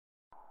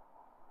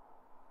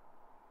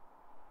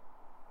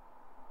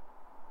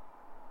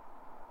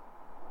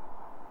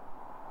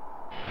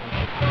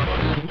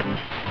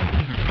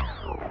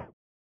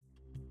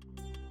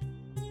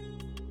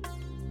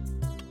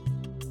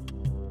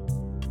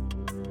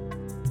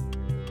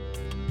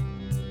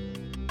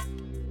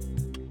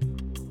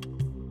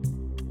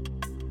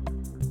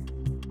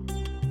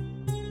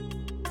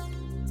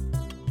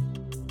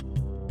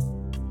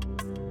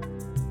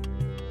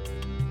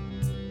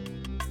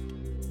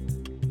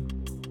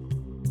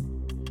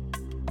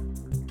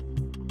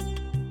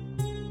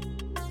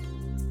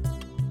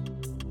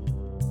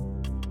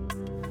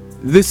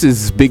This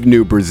is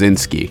Zbigniew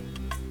Brzezinski.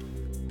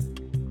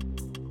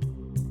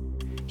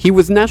 He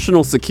was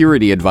National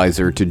Security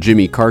Advisor to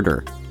Jimmy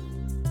Carter.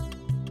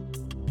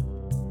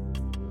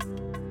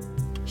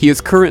 He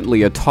is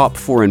currently a top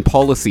foreign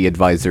policy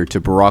advisor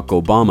to Barack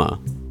Obama.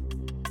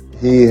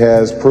 He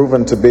has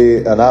proven to be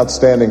an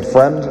outstanding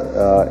friend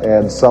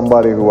and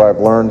somebody who I've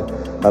learned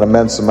an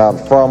immense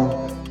amount from.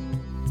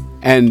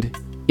 And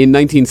in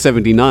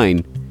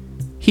 1979,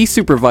 he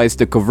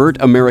supervised a covert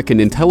American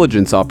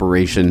intelligence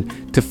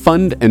operation to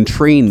fund and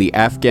train the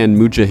Afghan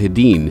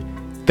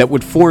Mujahideen that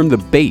would form the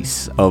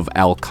base of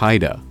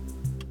Al-Qaeda.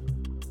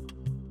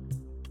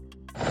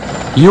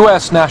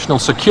 U.S. National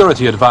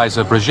Security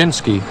Advisor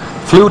Brzezinski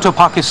flew to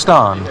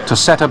Pakistan to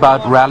set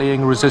about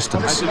rallying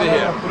resistance.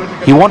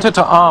 He wanted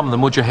to arm the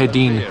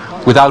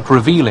Mujahideen without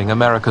revealing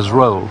America's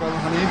role.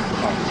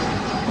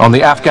 On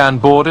the Afghan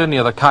border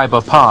near the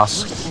Khyber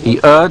Pass, he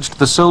urged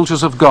the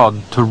soldiers of God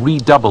to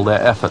redouble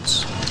their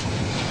efforts.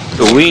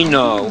 We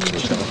know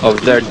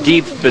of their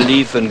deep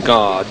belief in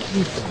God,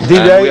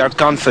 and we are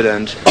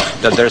confident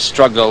that their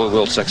struggle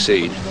will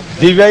succeed.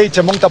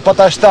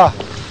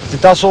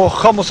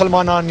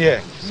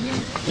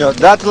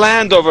 That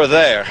land over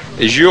there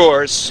is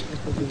yours.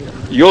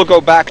 You'll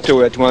go back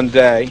to it one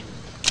day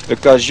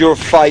because your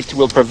fight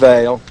will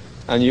prevail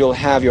and you'll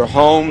have your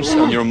homes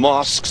and your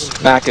mosques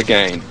back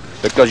again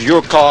because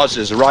your cause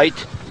is right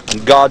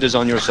and God is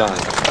on your side.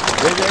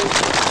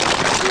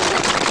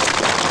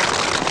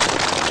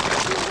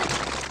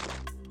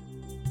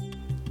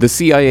 The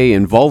CIA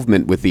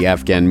involvement with the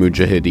Afghan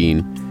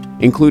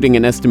Mujahideen, including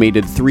an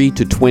estimated $3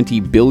 to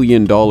 $20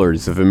 billion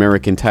of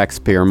American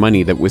taxpayer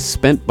money that was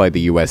spent by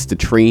the US to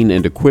train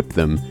and equip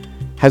them,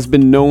 has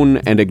been known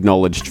and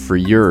acknowledged for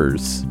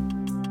years.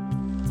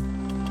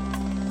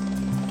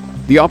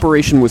 The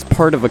operation was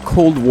part of a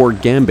Cold War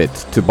gambit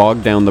to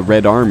bog down the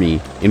Red Army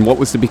in what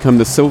was to become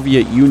the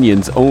Soviet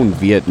Union's own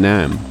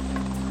Vietnam.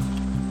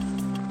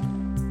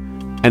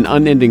 An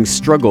unending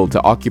struggle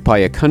to occupy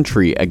a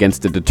country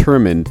against a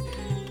determined,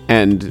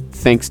 and,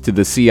 thanks to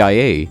the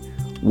CIA,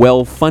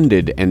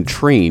 well-funded and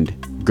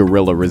trained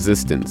guerrilla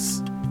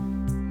resistance.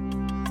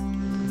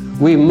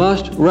 We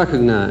must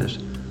recognize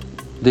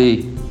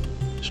the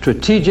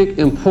strategic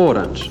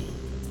importance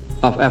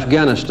of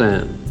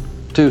Afghanistan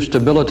to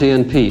stability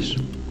and peace.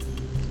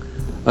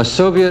 A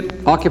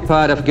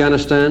Soviet-occupied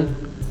Afghanistan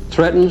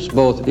threatens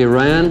both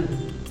Iran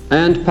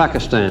and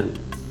Pakistan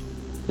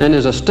and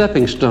is a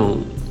stepping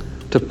stone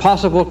to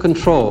possible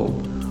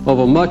control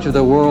over much of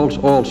the world's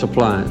oil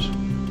supplies.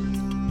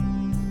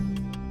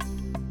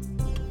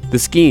 The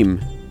scheme,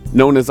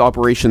 known as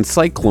Operation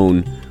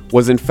Cyclone,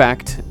 was in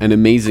fact an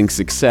amazing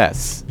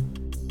success.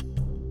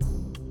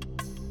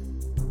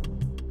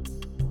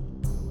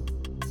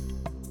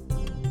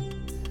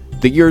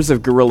 The years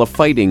of guerrilla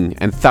fighting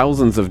and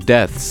thousands of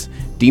deaths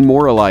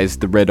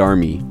demoralized the Red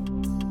Army,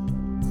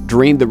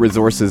 drained the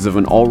resources of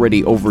an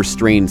already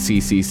overstrained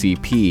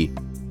CCCP,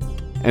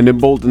 and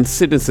emboldened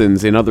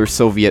citizens in other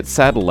Soviet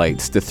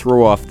satellites to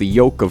throw off the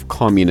yoke of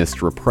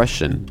communist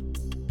repression.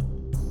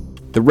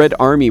 The Red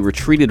Army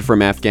retreated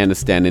from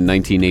Afghanistan in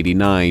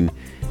 1989,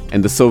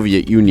 and the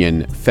Soviet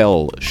Union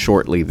fell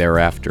shortly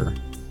thereafter.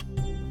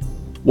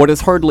 What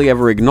is hardly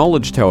ever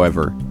acknowledged,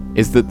 however,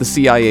 is that the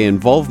CIA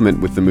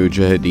involvement with the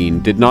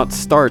Mujahideen did not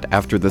start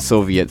after the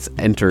Soviets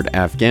entered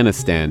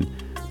Afghanistan,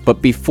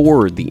 but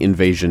before the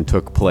invasion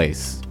took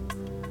place.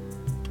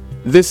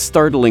 This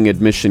startling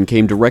admission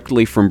came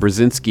directly from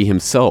Brzezinski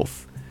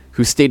himself,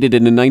 who stated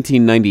in a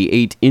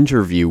 1998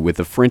 interview with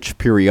a French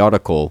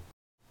periodical,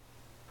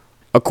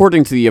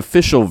 "According to the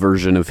official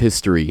version of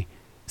history,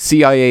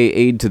 CIA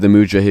aid to the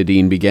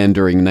Mujahideen began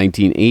during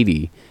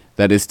 1980,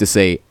 that is to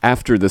say,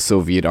 after the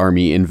Soviet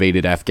Army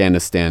invaded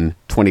Afghanistan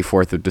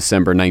 24th of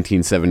December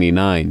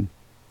 1979.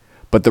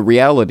 But the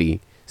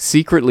reality,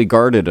 secretly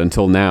guarded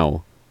until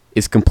now,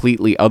 is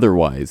completely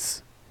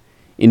otherwise.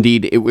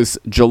 Indeed, it was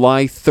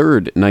July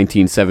 3rd,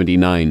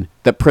 1979,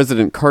 that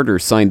President Carter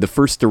signed the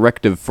first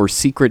directive for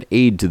secret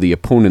aid to the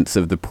opponents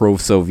of the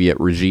pro-Soviet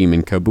regime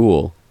in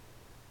Kabul.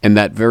 And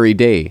that very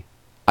day,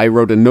 I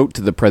wrote a note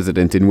to the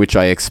president in which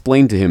I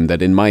explained to him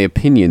that in my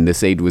opinion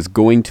this aid was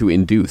going to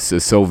induce a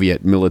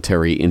Soviet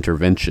military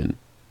intervention."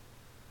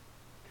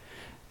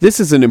 This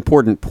is an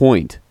important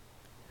point.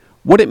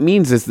 What it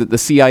means is that the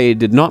CIA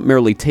did not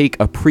merely take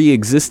a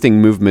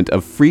pre-existing movement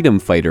of freedom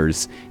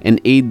fighters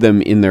and aid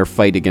them in their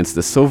fight against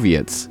the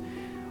Soviets.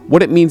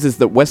 What it means is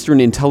that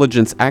Western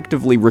intelligence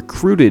actively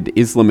recruited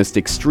Islamist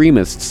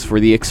extremists for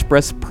the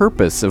express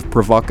purpose of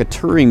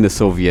provocateuring the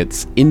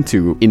Soviets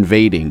into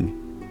invading.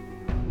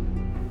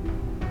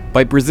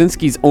 By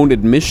Brzezinski's own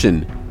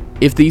admission,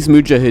 if these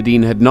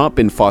Mujahideen had not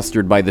been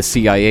fostered by the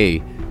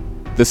CIA,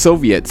 the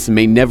Soviets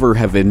may never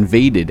have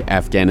invaded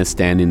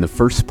Afghanistan in the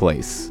first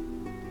place.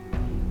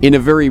 In a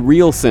very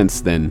real sense,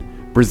 then,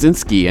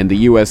 Brzezinski and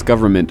the US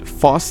government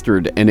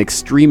fostered an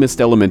extremist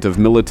element of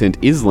militant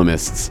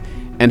Islamists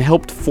and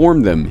helped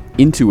form them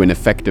into an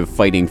effective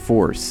fighting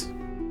force.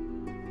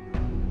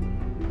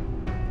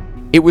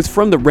 It was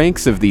from the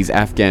ranks of these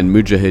Afghan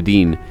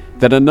Mujahideen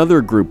that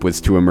another group was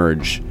to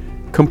emerge,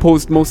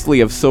 composed mostly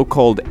of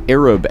so-called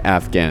Arab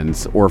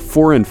Afghans or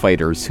foreign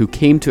fighters who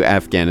came to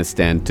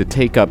Afghanistan to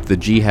take up the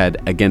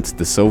jihad against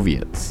the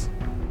Soviets.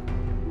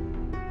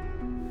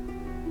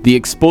 The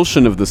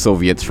expulsion of the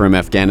Soviets from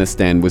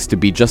Afghanistan was to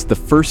be just the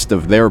first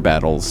of their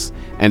battles,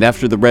 and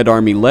after the Red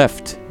Army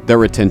left,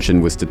 their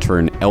attention was to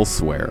turn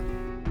elsewhere.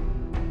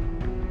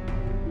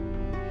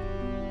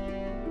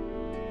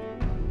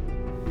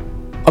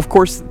 Of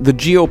course, the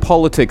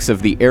geopolitics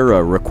of the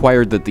era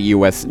required that the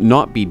US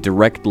not be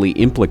directly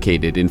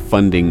implicated in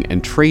funding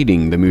and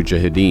trading the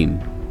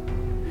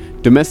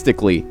Mujahideen.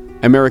 Domestically,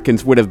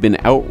 Americans would have been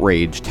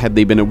outraged had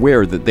they been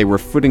aware that they were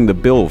footing the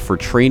bill for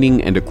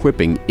training and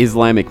equipping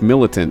Islamic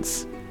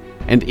militants.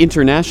 And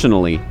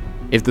internationally,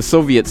 if the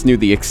Soviets knew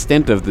the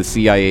extent of the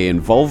CIA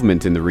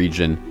involvement in the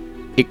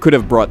region, it could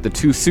have brought the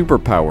two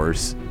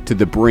superpowers to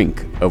the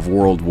brink of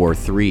World War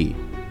III.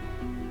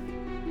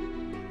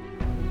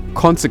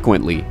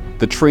 Consequently,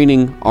 the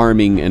training,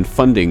 arming, and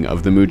funding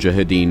of the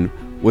Mujahideen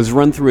was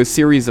run through a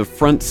series of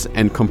fronts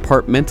and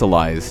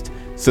compartmentalized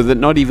so that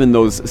not even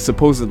those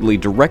supposedly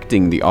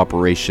directing the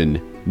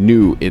operation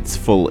knew its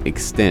full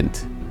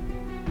extent.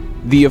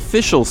 The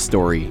official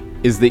story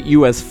is that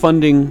US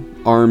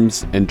funding,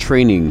 arms, and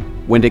training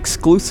went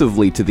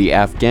exclusively to the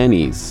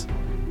Afghanis,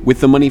 with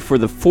the money for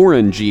the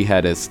foreign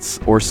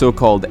jihadists or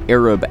so-called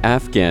Arab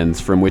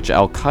Afghans from which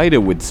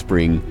Al-Qaeda would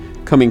spring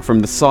coming from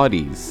the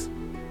Saudis.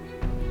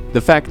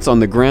 The facts on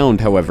the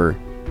ground, however,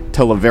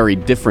 tell a very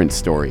different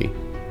story.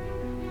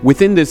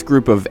 Within this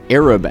group of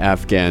Arab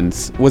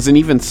Afghans was an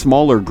even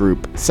smaller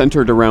group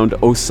centered around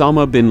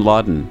Osama bin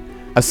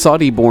Laden, a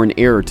Saudi-born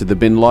heir to the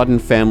bin Laden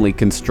family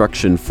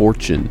construction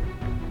fortune.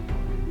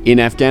 In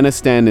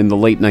Afghanistan in the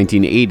late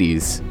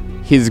 1980s,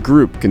 his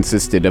group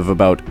consisted of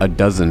about a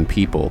dozen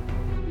people.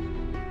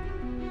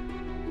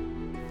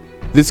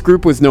 This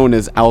group was known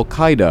as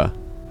Al-Qaeda,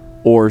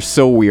 or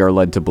so we are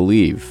led to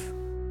believe.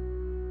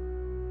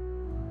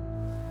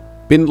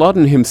 Bin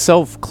Laden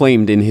himself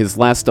claimed in his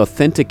last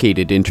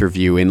authenticated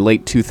interview in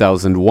late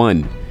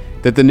 2001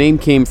 that the name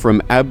came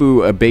from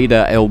Abu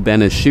Ubaidah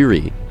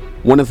al-Banashiri,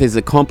 one of his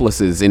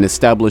accomplices in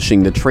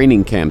establishing the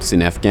training camps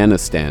in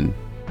Afghanistan.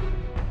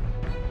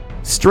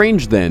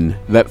 Strange then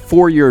that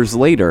 4 years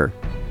later,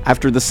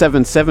 after the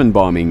 7/7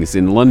 bombings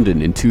in London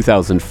in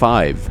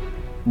 2005,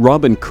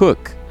 Robin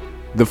Cook,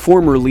 the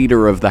former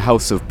leader of the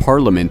House of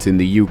Parliament in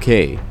the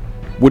UK,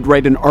 would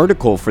write an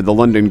article for the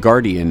London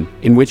Guardian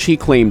in which he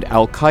claimed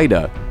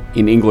Al-Qaeda,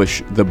 in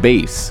English the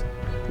base,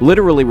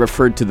 literally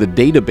referred to the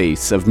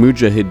database of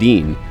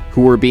Mujahideen who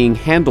were being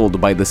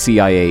handled by the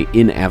CIA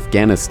in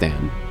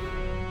Afghanistan.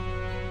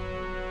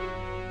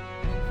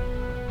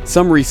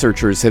 Some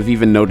researchers have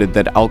even noted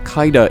that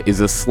Al-Qaeda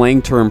is a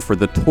slang term for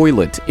the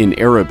toilet in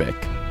Arabic,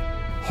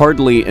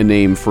 hardly a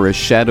name for a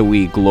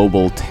shadowy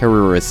global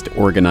terrorist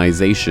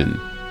organization.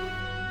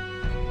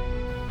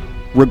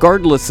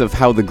 Regardless of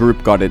how the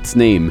group got its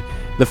name,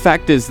 the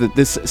fact is that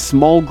this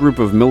small group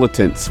of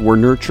militants were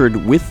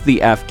nurtured with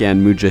the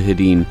Afghan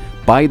Mujahideen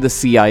by the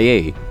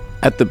CIA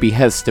at the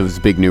behest of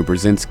Zbigniew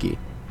Brzezinski.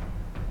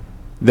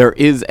 There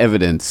is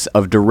evidence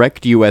of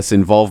direct US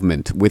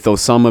involvement with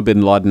Osama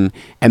bin Laden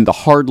and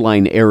the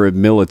hardline Arab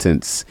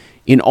militants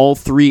in all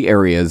three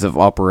areas of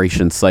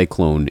Operation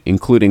Cyclone,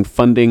 including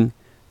funding,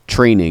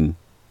 training,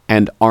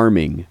 and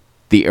arming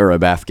the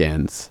Arab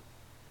Afghans.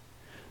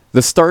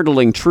 The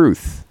startling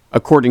truth,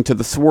 according to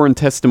the sworn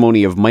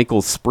testimony of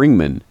Michael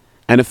Springman,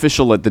 an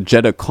official at the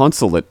Jeddah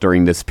consulate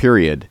during this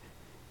period,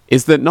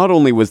 is that not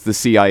only was the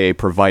CIA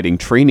providing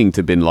training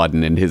to bin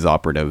Laden and his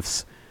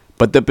operatives,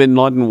 but that bin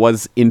Laden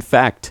was, in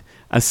fact,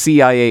 a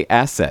CIA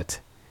asset,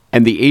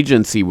 and the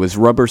agency was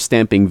rubber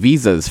stamping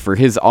visas for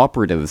his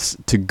operatives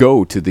to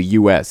go to the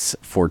US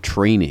for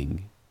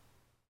training.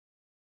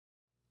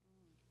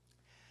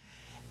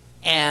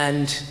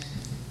 And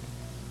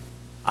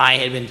I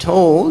had been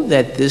told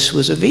that this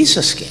was a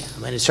visa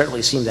scam, and it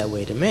certainly seemed that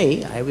way to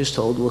me. I was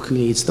told, look who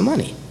needs the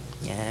money.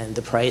 And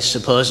the price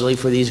supposedly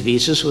for these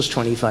visas was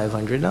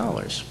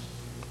 $2,500.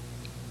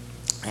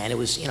 And it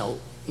was,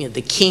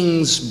 the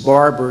king's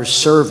barber's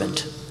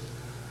servant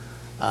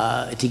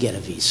to get a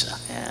visa.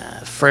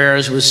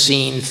 Freres was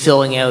seen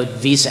filling out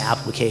visa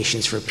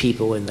applications for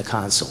people in the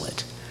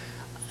consulate.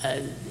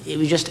 It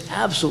was just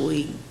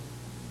absolutely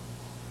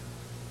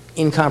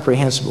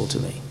incomprehensible to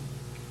me.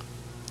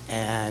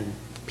 And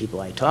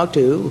people I talked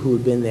to who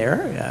had been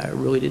there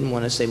really didn't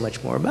want to say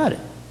much more about it.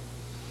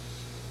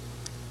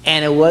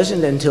 And it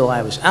wasn't until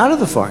I was out of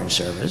the Foreign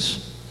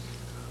Service,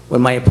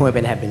 when my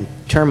appointment had been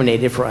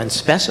terminated for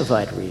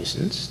unspecified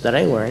reasons, that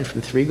I learned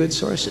from three good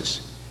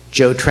sources.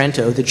 Joe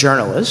Trento, the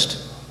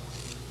journalist,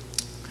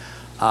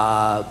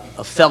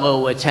 a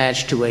fellow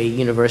attached to a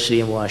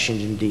university in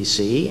Washington,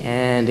 D.C.,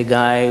 and a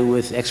guy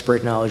with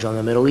expert knowledge on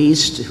the Middle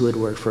East who had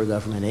worked for a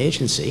government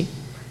agency.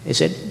 They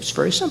said, it's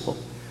very simple.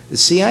 The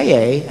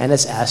CIA and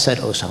its asset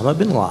Osama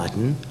bin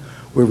Laden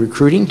were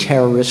recruiting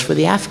terrorists for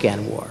the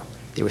Afghan war.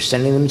 They were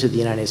sending them to the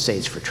United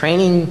States for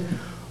training,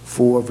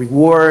 for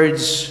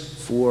rewards,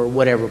 for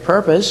whatever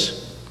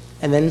purpose,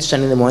 and then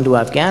sending them on to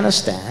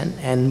Afghanistan,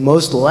 and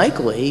most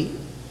likely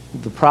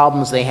the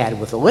problems they had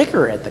with the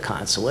liquor at the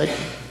consulate,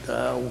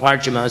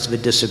 large amounts of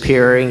it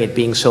disappearing, it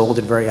being sold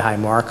at very high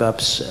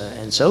markups,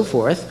 and so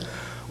forth,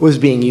 was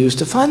being used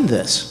to fund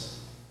this.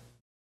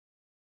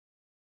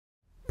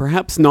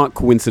 Perhaps not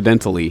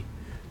coincidentally,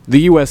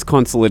 the US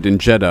consulate in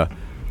Jeddah,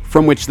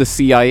 from which the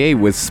CIA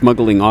was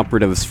smuggling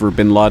operatives for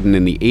bin Laden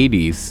in the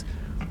 80s,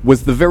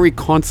 was the very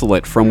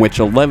consulate from which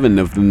 11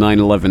 of the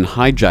 9/11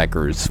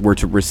 hijackers were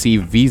to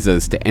receive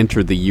visas to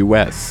enter the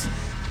US,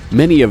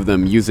 many of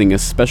them using a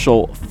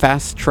special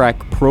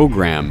fast-track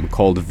program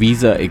called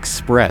Visa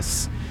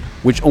Express,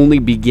 which only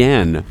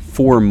began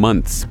 4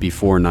 months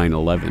before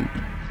 9/11.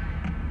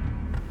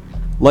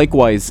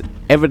 Likewise,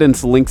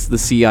 evidence links the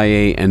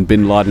CIA and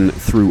bin Laden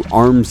through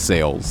arms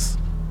sales.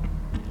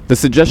 The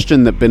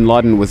suggestion that bin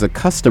Laden was a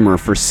customer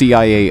for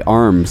CIA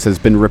arms has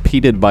been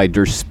repeated by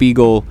Der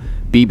Spiegel,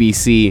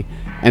 BBC,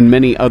 and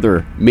many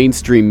other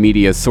mainstream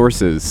media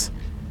sources.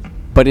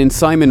 But in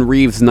Simon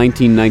Reeve's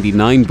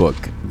 1999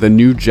 book, The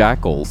New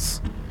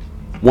Jackals,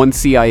 one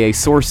CIA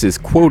source is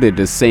quoted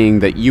as saying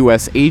that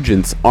US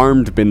agents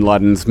armed bin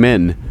Laden's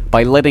men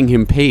by letting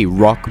him pay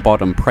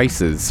rock-bottom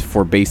prices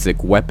for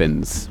basic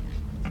weapons.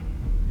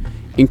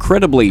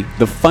 Incredibly,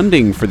 the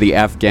funding for the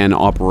Afghan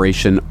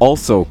operation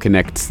also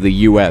connects the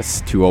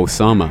US to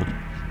Osama.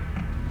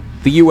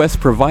 The US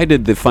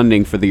provided the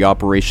funding for the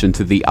operation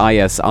to the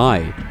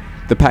ISI,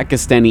 the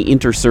Pakistani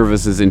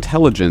Inter-Services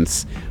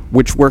Intelligence,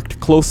 which worked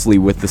closely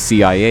with the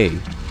CIA.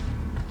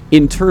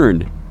 In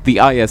turn, the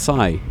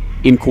ISI,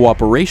 in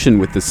cooperation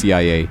with the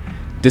CIA,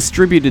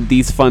 distributed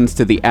these funds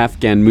to the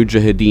Afghan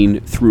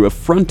Mujahideen through a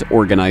front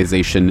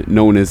organization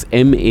known as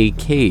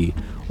MAK,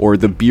 or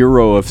the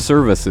Bureau of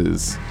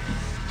Services.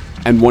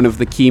 And one of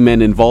the key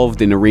men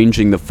involved in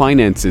arranging the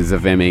finances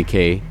of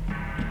MAK,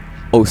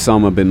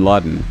 Osama bin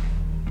Laden.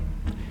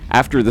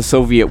 After the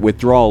Soviet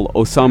withdrawal,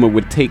 Osama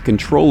would take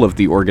control of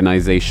the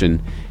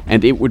organization,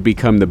 and it would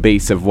become the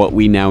base of what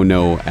we now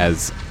know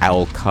as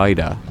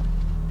Al-Qaeda.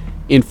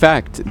 In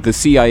fact, the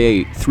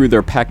CIA, through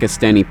their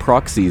Pakistani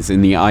proxies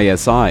in the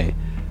ISI,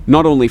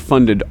 not only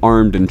funded,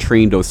 armed, and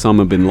trained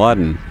Osama bin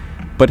Laden,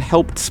 but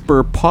helped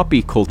spur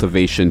poppy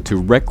cultivation to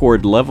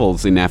record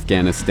levels in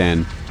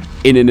Afghanistan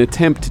in an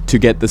attempt to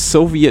get the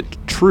Soviet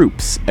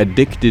troops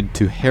addicted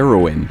to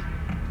heroin.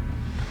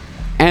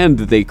 And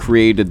they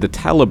created the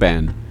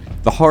Taliban,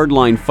 the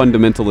hardline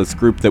fundamentalist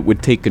group that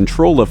would take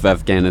control of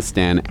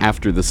Afghanistan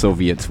after the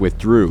Soviets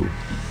withdrew.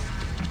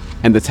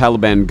 And the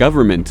Taliban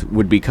government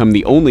would become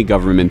the only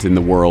government in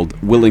the world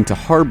willing to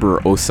harbor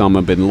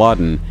Osama bin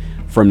Laden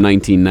from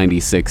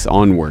 1996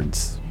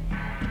 onwards.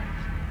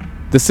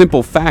 The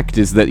simple fact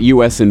is that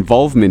US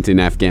involvement in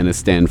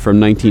Afghanistan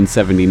from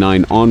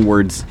 1979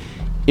 onwards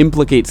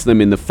implicates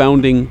them in the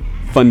founding,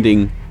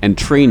 funding, and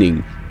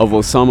training of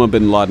Osama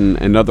bin Laden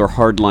and other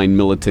hardline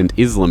militant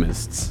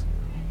Islamists.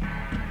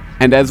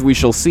 And as we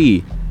shall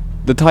see,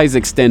 the ties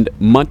extend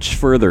much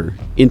further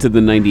into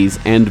the 90s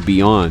and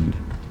beyond.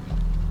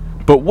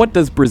 But what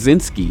does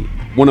Brzezinski,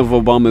 one of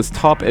Obama's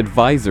top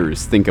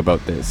advisors, think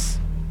about this?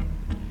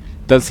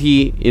 Does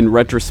he, in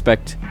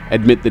retrospect,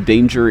 admit the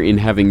danger in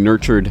having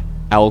nurtured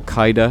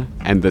Al-Qaeda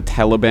and the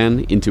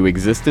Taliban into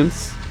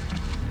existence?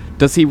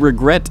 Does he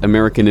regret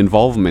American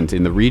involvement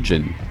in the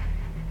region?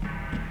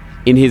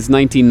 In his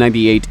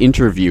 1998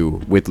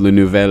 interview with Le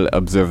Nouvel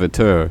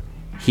Observateur,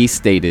 he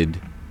stated,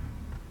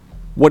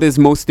 "What is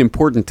most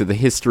important to the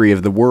history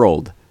of the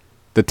world,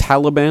 the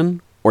Taliban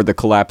or the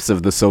collapse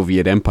of the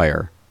Soviet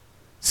Empire?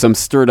 Some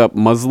stirred up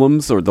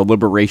Muslims or the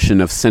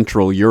liberation of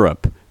Central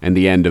Europe and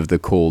the end of the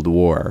Cold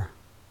War?"